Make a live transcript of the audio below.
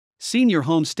Senior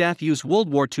home staff use World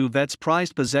War II vet's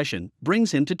prized possession,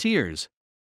 brings him to tears.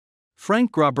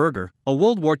 Frank Graberger, a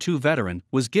World War II veteran,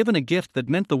 was given a gift that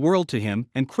meant the world to him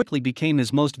and quickly became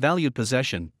his most valued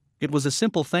possession. It was a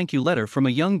simple thank you letter from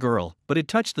a young girl, but it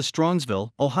touched the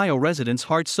Strongsville, Ohio resident's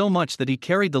heart so much that he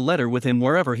carried the letter with him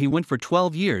wherever he went for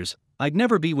 12 years. "I'd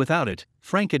never be without it,"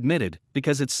 Frank admitted,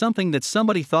 "because it's something that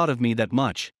somebody thought of me that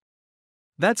much."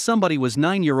 That somebody was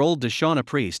 9-year-old Deshauna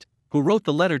Priest, who wrote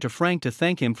the letter to Frank to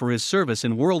thank him for his service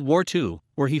in World War II,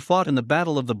 where he fought in the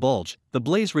Battle of the Bulge. The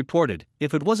Blaze reported,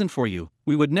 "If it wasn't for you,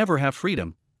 we would never have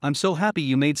freedom. I'm so happy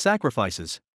you made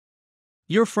sacrifices."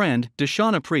 Your friend,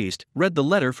 Deshauna Priest, read the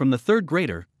letter from the third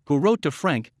grader, who wrote to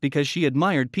Frank because she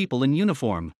admired people in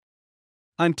uniform.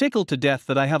 "I'm tickled to death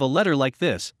that I have a letter like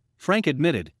this," Frank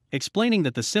admitted, explaining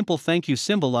that the simple thank you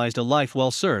symbolized a life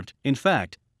well served. In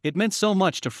fact, it meant so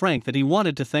much to Frank that he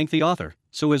wanted to thank the author,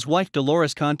 so his wife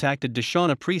Dolores contacted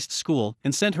Deshauna Priest's school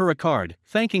and sent her a card,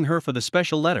 thanking her for the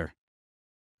special letter.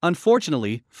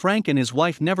 Unfortunately, Frank and his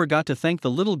wife never got to thank the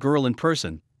little girl in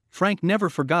person. Frank never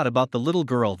forgot about the little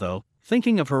girl though,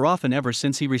 thinking of her often ever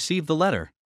since he received the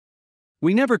letter.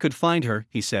 "We never could find her,"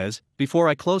 he says. "Before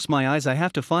I close my eyes I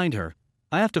have to find her.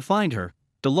 I have to find her,"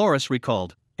 Dolores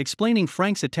recalled, explaining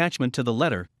Frank's attachment to the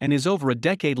letter and his over a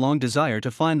decade-long desire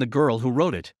to find the girl who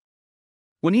wrote it.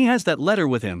 "When he has that letter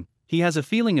with him, he has a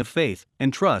feeling of faith,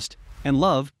 and trust, and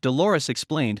love," Dolores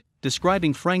explained,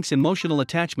 describing Frank's emotional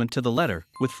attachment to the letter.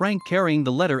 With Frank carrying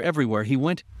the letter everywhere he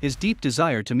went, his deep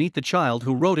desire to meet the child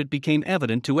who wrote it became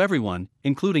evident to everyone,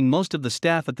 including most of the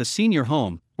staff at the senior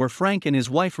home, where Frank and his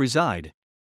wife reside.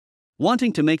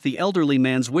 Wanting to make the elderly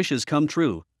man's wishes come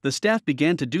true, the staff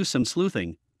began to do some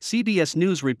sleuthing, CBS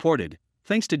News reported.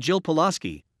 Thanks to Jill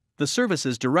Pulaski, the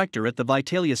services director at the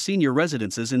Vitalia Senior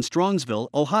Residences in Strongsville,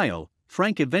 Ohio,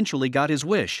 Frank eventually got his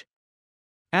wish.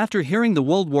 After hearing the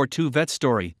World War II vet's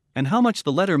story, and how much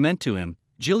the letter meant to him,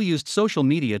 Jill used social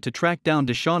media to track down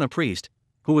Deshauna Priest,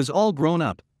 who was all grown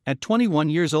up. At 21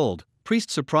 years old, Priest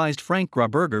surprised Frank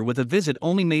Graberger with a visit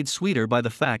only made sweeter by the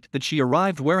fact that she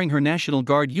arrived wearing her National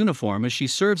Guard uniform as she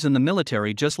serves in the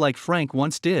military just like Frank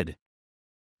once did.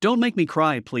 "Don't make me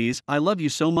cry, please, I love you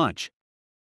so much.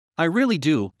 I really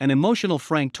do," an emotional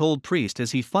Frank told Priest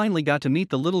as he finally got to meet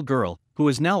the little girl, who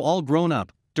is now all grown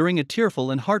up, during a tearful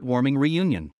and heartwarming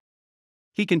reunion.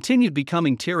 He continued,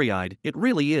 becoming teary-eyed, "It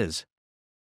really is.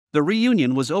 The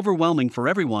reunion was overwhelming for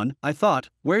everyone. I thought,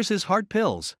 where's his heart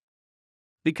pills?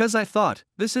 Because I thought,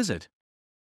 this is it.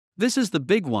 This is the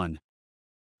big one."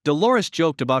 Dolores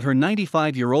joked about her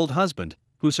 95-year-old husband,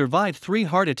 who survived 3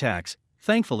 heart attacks.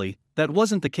 Thankfully, that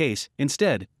wasn't the case.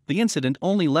 Instead, the incident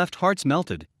only left hearts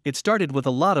melted. "It started with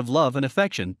a lot of love and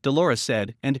affection," Dolores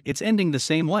said, "and it's ending the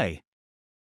same way.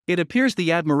 It appears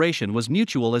the admiration was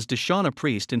mutual as Deshauna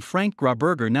Priest and Frank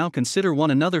Graberger now consider one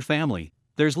another family.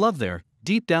 There's love there,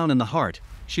 deep down in the heart.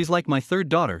 She's like my third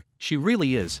daughter, she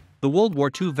really is," the World War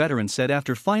II veteran said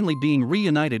after finally being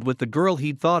reunited with the girl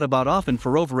he'd thought about often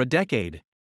for over a decade.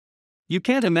 "You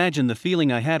can't imagine the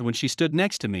feeling I had when she stood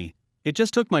next to me. It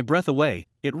just took my breath away,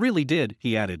 it really did,"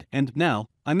 he added. "And now,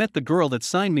 I met the girl that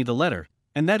signed me the letter,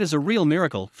 and that is a real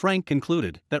miracle," Frank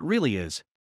concluded. "That really is.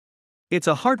 It's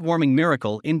a heartwarming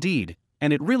miracle indeed,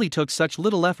 and it really took such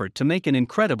little effort to make an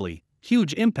incredibly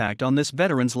huge impact on this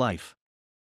veteran's life."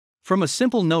 From a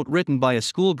simple note written by a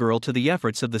schoolgirl to the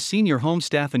efforts of the senior home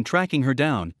staff in tracking her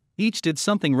down, each did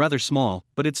something rather small,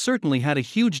 but it certainly had a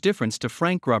huge difference to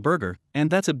Frank Graberger, and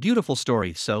that's a beautiful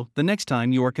story. So, the next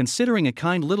time you are considering a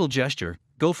kind little gesture,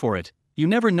 go for it. You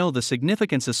never know the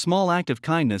significance a small act of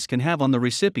kindness can have on the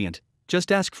recipient.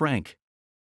 Just ask Frank.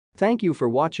 Thank you for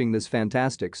watching this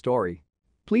fantastic story.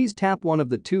 Please tap one of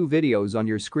the 2 videos on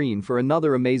your screen for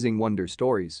another amazing Wonder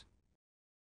Stories.